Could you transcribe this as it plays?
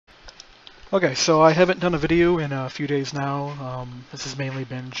Okay, so I haven't done a video in a few days now. This has mainly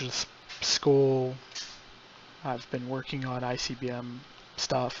been just school. I've been working on ICBM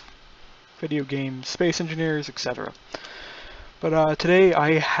stuff, video games, space engineers, etc. But today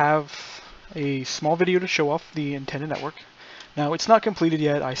I have a small video to show off the antenna network. Now it's not completed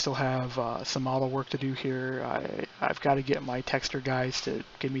yet. I still have some model work to do here. I've got to get my texter guys to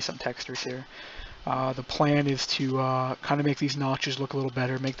give me some textures here. The plan is to kind of make these notches look a little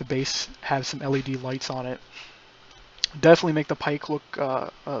better, make the base have some LED lights on it. Definitely make the pike look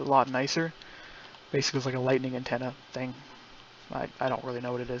a lot nicer. Basically it's like a lightning antenna thing. I don't really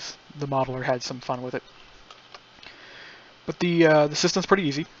know what it is. The modeler had some fun with it. But the system's pretty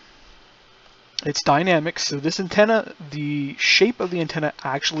easy. It's dynamic, so this antenna, the shape of the antenna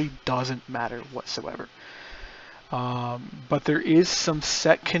actually doesn't matter whatsoever. But there is some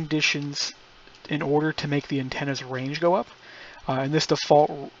set conditions in order to make the antenna's range go up. In this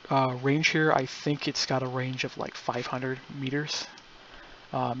default range here, I think it's got a range of like 500 meters.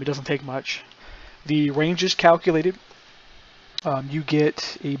 It doesn't take much. The range is calculated. You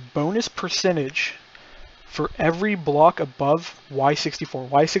get a bonus percentage for every block above Y64.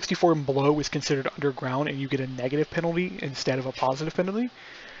 Y64 and below is considered underground, and you get a negative penalty instead of a positive penalty.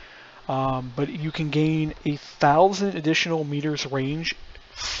 But you can gain 1,000 additional meters range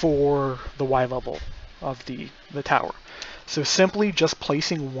for the Y level of the tower. So simply just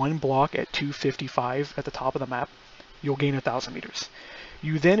placing one block at 255 at the top of the map, you'll gain 1,000 meters.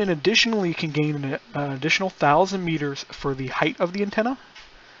 You then additionally can gain an additional 1,000 meters for the height of the antenna,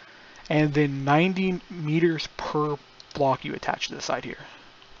 and then 90 meters per block you attach to the side here.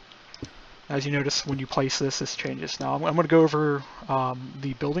 As you notice, when you place this changes. Now I'm going to go over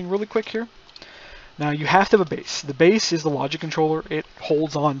the building really quick here. Now you have to have a base. The base is the logic controller. It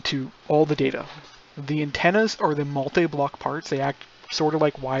holds on to all the data. The antennas are the multi-block parts. They act sort of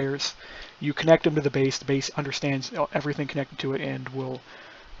like wires. You connect them to the base understands everything connected to it and will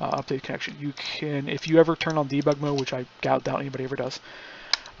update connection. You can, if you ever turn on debug mode, which I doubt anybody ever does,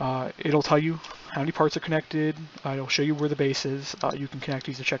 it'll tell you how many parts are connected. It'll show you where the base is. You can connect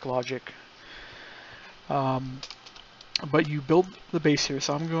these to check logic. But you build the base here.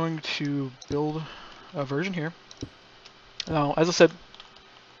 So I'm going to build a version here. Now, as I said,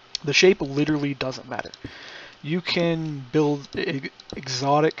 the shape literally doesn't matter. You can build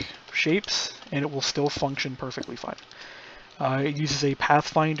exotic shapes and it will still function perfectly fine. It uses a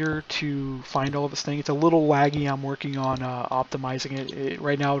pathfinder to find all of its things. It's a little laggy. I'm working on optimizing it.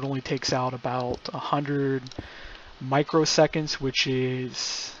 Right now it only takes out about 100 microseconds, which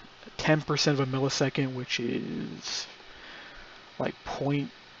is 10% of a millisecond, which is like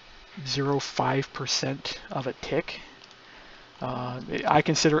 0.05% of a tick. I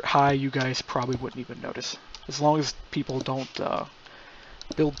consider it high. You guys probably wouldn't even notice. As long as people don't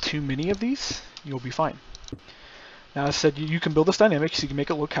build too many of these, you'll be fine. Now, as I said, you can build this dynamic, so you can make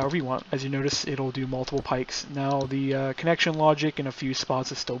it look however you want. As you notice, it'll do multiple pikes. Now, the connection logic in a few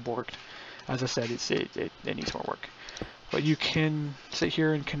spots is still borked. As I said, it needs more work. But you can sit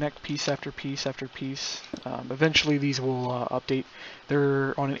here and connect piece after piece after piece. Eventually, these will update.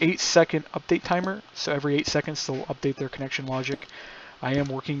 They're on an 8-second update timer, so every 8 seconds they'll update their connection logic. I am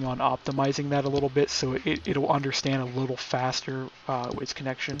working on optimizing that a little bit, so it'll understand a little faster its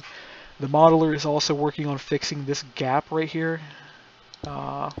connection. The modeler is also working on fixing this gap right here,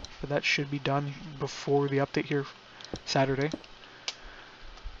 but that should be done before the update here Saturday.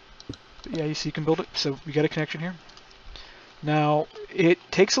 But yeah, you see you can build it, so we got a connection here. Now, it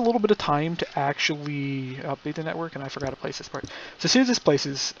takes a little bit of time to actually update the network, and I forgot to place this part. So as soon as this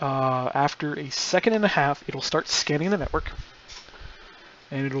places, after a second and a half, it'll start scanning the network,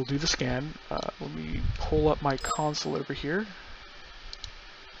 and it'll do the scan. Let me pull up my console over here,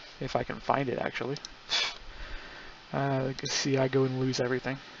 if I can find it, actually. You can see I go and lose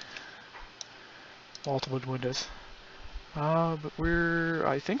everything. Multiple windows. But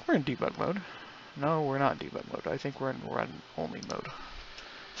I think we're in debug mode. No, we're not in debug mode. I think we're in run-only mode.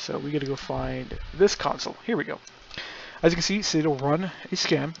 So we gotta go find this console. Here we go. As you can see, it'll run a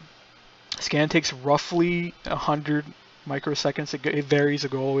scan. Scan takes roughly 100 microseconds. It varies.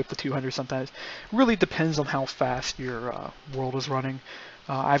 It'll go all the way up to 200 sometimes. It really depends on how fast your world is running.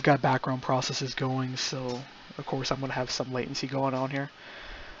 I've got background processes going, so of course I'm going to have some latency going on here.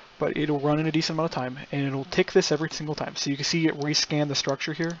 But it'll run in a decent amount of time, and it'll tick this every single time. So you can see it rescan the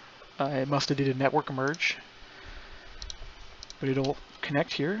structure here. It must have did a network merge. But it'll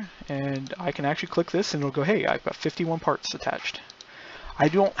connect here, and I can actually click this, and it'll go, hey, I've got 51 parts attached. I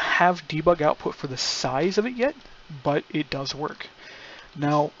don't have debug output for the size of it yet, but it does work.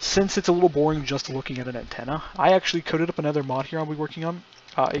 Now, since it's a little boring just looking at an antenna, I actually coded up another mod here I'll be working on.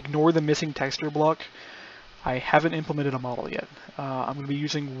 Ignore the missing texture block. I haven't implemented a model yet. I'm going to be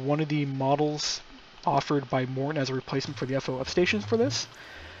using one of the models offered by Morton as a replacement for the FOF stations for this.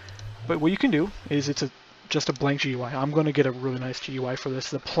 But what you can do is it's just a blank GUI. I'm going to get a really nice GUI for this.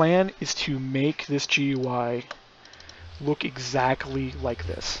 The plan is to make this GUI look exactly like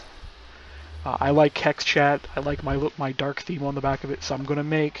this. I like Hex Chat. I like my dark theme on the back of it, so I'm going to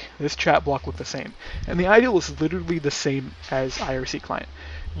make this chat block look the same. And the ideal is literally the same as IRC client.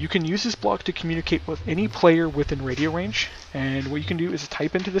 You can use this block to communicate with any player within radio range, and what you can do is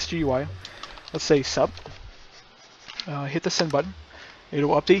type into this GUI, let's say sub, hit the send button.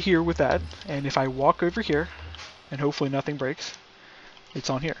 It'll update here with that, and if I walk over here, and hopefully nothing breaks, it's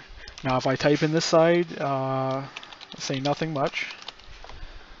on here. Now if I type in this side, let's say nothing much,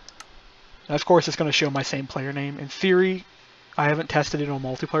 and of course it's going to show my same player name. In theory, I haven't tested it on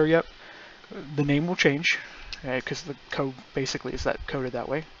multiplayer yet. The name will change, because the code basically is coded that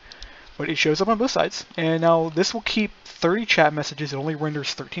way. But it shows up on both sides, and now this will keep 30 chat messages. It only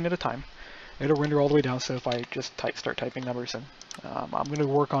renders 13 at a time. It'll render all the way down, so if I just start typing numbers in. I'm going to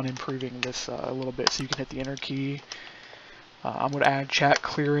work on improving this a little bit, so you can hit the enter key. I'm going to add chat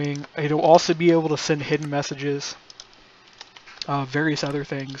clearing. It'll also be able to send hidden messages, various other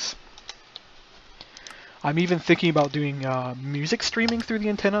things. I'm even thinking about doing music streaming through the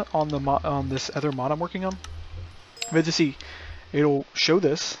antenna on this other mod I'm working on. But as you see, it'll show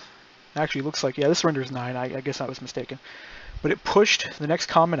this. Actually, it looks like, yeah, this renders 9. I guess I was mistaken. But it pushed the next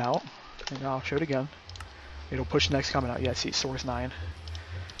comment out. And I'll show it again. It'll push the next comment out. Yeah, see, stores 9.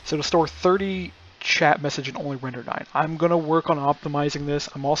 So it'll store 30 chat message and only render 9. I'm going to work on optimizing this.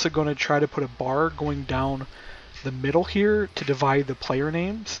 I'm also going to try to put a bar going down the middle here to divide the player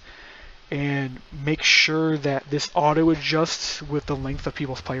names, and make sure that this auto adjusts with the length of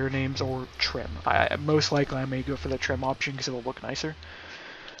people's player names or trim. Most likely I may go for the trim option because it'll look nicer.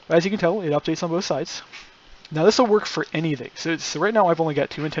 But as you can tell, it updates on both sides. Now this will work for anything. So right now I've only got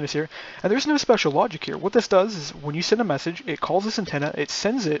 2 antennas here, and there's no special logic here. What this does is when you send a message, it calls this antenna, it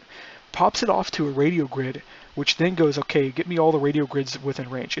sends it, pops it off to a radio grid, which then goes, okay, get me all the radio grids within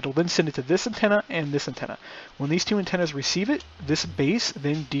range. It'll then send it to this antenna and this antenna. When these 2 antennas receive it, this base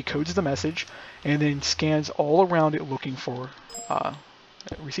then decodes the message and then scans all around it looking for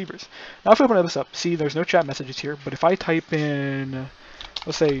receivers. Now if I open this up, see there's no chat messages here, but if I type in,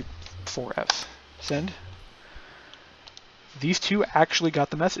 let's say 4Fs, send, these 2 actually got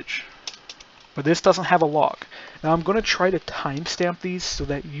the message. But this doesn't have a log. Now I'm going to try to timestamp these so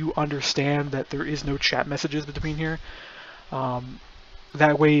that you understand that there is no chat messages between here.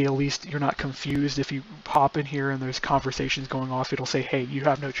 That way at least you're not confused. If you pop in here and there's conversations going off, it'll say, hey, you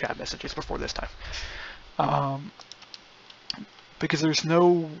have no chat messages before this time. Because there's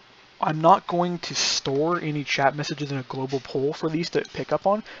no, I'm not going to store any chat messages in a global pool for these to pick up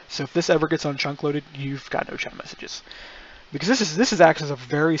on. So if this ever gets unchunk loaded, you've got no chat messages. Because this is acts as a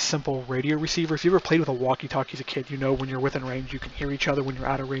very simple radio receiver. If you ever played with a walkie-talkie as a kid, you know when you're within range you can hear each other. When you're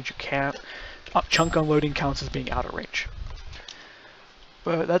out of range you can't. Chunk unloading counts as being out of range.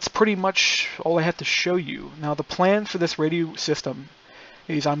 But that's pretty much all I have to show you. Now the plan for this radio system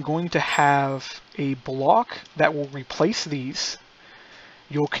is I'm going to have a block that will replace these.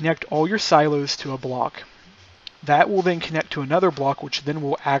 You'll connect all your silos to a block. That will then connect to another block, which then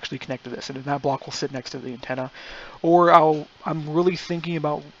will actually connect to this, and then that block will sit next to the antenna. Or I'm really thinking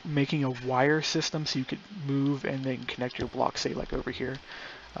about making a wire system so you could move and then connect your block, say like over here.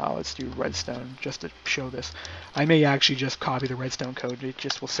 Let's do redstone just to show this. I may actually just copy the redstone code. It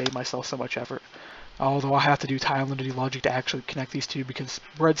just will save myself so much effort. Although I have to do tile entity logic to actually connect these 2 because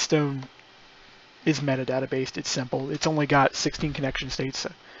redstone is metadata based. It's simple. It's only got 16 connection states.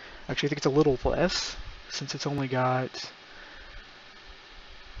 Actually, I think it's a little less, since it's only got,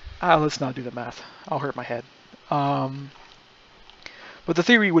 let's not do the math. I'll hurt my head. But the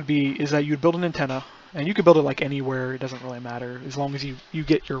theory would be is that you'd build an antenna, and you could build it like anywhere, it doesn't really matter, as long as you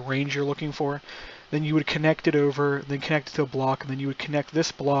get your range you're looking for. Then you would connect it over, then connect it to a block, and then you would connect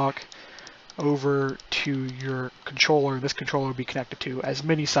this block over to your controller, and this controller would be connected to as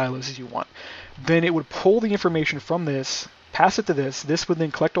many silos as you want. Then it would pull the information from this, pass it to this would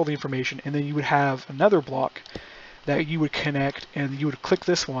then collect all the information, and then you would have another block that you would connect, and you would click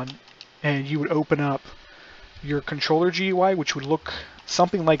this one, and you would open up your controller GUI, which would look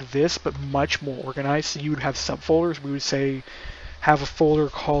something like this, but much more organized. So you would have subfolders. We would say have a folder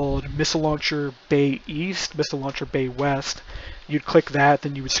called Missile Launcher Bay East, Missile Launcher Bay West. You'd click that,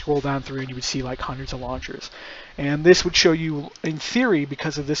 then you would scroll down through and you would see like hundreds of launchers. And this would show you, in theory,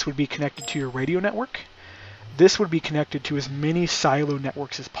 because of this would be connected to your radio network, this would be connected to as many silo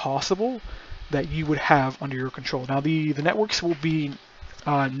networks as possible that you would have under your control. Now the networks will be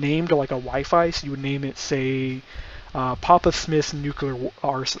named like a Wi-Fi. So you would name it, say, Papa Smith's Nuclear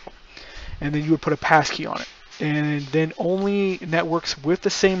Arsenal, and then you would put a passkey on it. And then only networks with the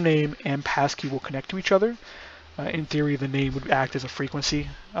same name and passkey will connect to each other. In theory, the name would act as a frequency,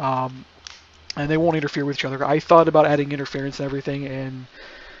 and they won't interfere with each other. I thought about adding interference and everything, and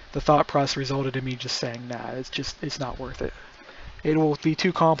the thought process resulted in me just saying, nah, it's not worth it. It will be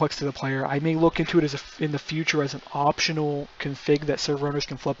too complex to the player. I may look into it in the future as an optional config that server owners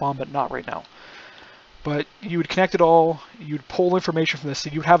can flip on, but not right now. But you would connect it all, you'd pull information from this, so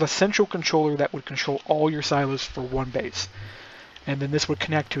you'd have a central controller that would control all your silos for one base. And then this would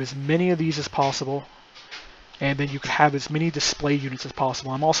connect to as many of these as possible, and then you could have as many display units as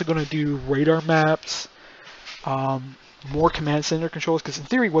possible. I'm also going to do radar maps, more command center controls, because in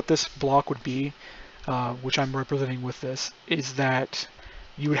theory what this block would be, which I'm representing with this, is that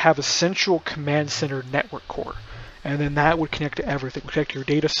you would have a central command center network core. And then that would connect to everything. Connect to your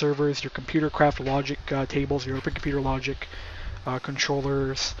data servers, your computer craft logic tables, your open computer logic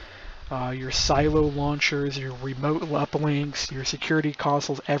controllers, your silo launchers, your remote uplinks, your security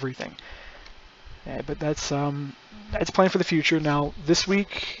consoles, everything. But that's planned for the future. Now, this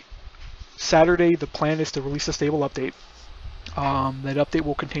week, Saturday, the plan is to release a stable update. That update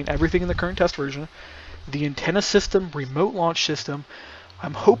will contain everything in the current test version, the antenna system, remote launch system.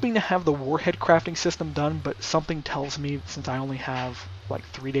 I'm hoping to have the warhead crafting system done, but something tells me, since I only have like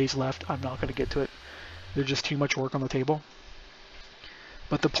 3 days left, I'm not going to get to it. There's just too much work on the table.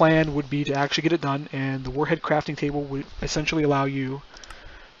 But the plan would be to actually get it done, and the warhead crafting table would essentially allow you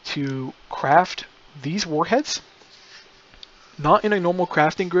to craft these warheads, not in a normal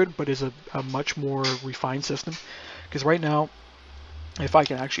crafting grid, but is a much more refined system. Because right now, if I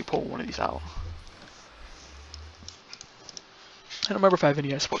can actually pull one of these out, I don't remember if I have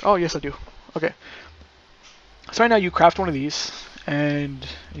any support. Oh, yes, I do. Okay. So right now you craft one of these, and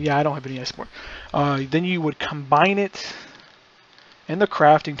yeah, I don't have any support. Then you would combine it in the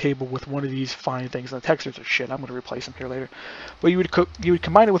crafting table with one of these fine things. And the textures are shit. I'm going to replace them here later. But you would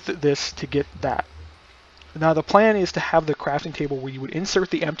combine it with this to get that. Now the plan is to have the crafting table where you would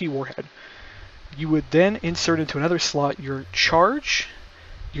insert the empty warhead. You would then insert into another slot your charge,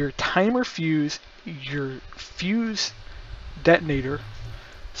 your timer fuse, your fuse detonator,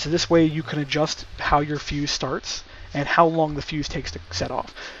 so this way you can adjust how your fuse starts and how long the fuse takes to set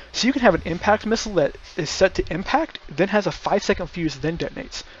off. So you can have an impact missile that is set to impact, then has a 5-second fuse, then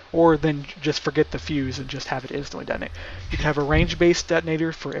detonates, or then just forget the fuse and just have it instantly detonate. You can have a range-based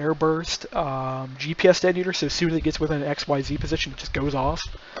detonator for air burst, GPS detonator, so as soon as it gets within an XYZ position, it just goes off,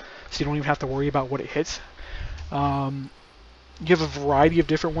 so you don't even have to worry about what it hits. You have a variety of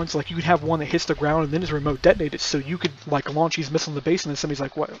different ones. Like you could have one that hits the ground and then is remote detonated, so you could like launch these missiles in the base, and then somebody's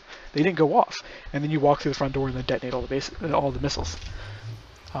like, "What? They didn't go off," and then you walk through the front door and then detonate all the missiles.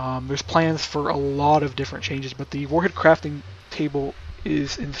 There's plans for a lot of different changes, but the warhead crafting table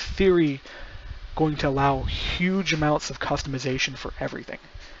is, in theory, going to allow huge amounts of customization for everything.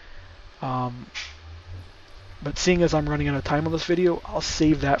 But seeing as I'm running out of time on this video, I'll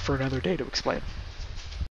save that for another day to explain.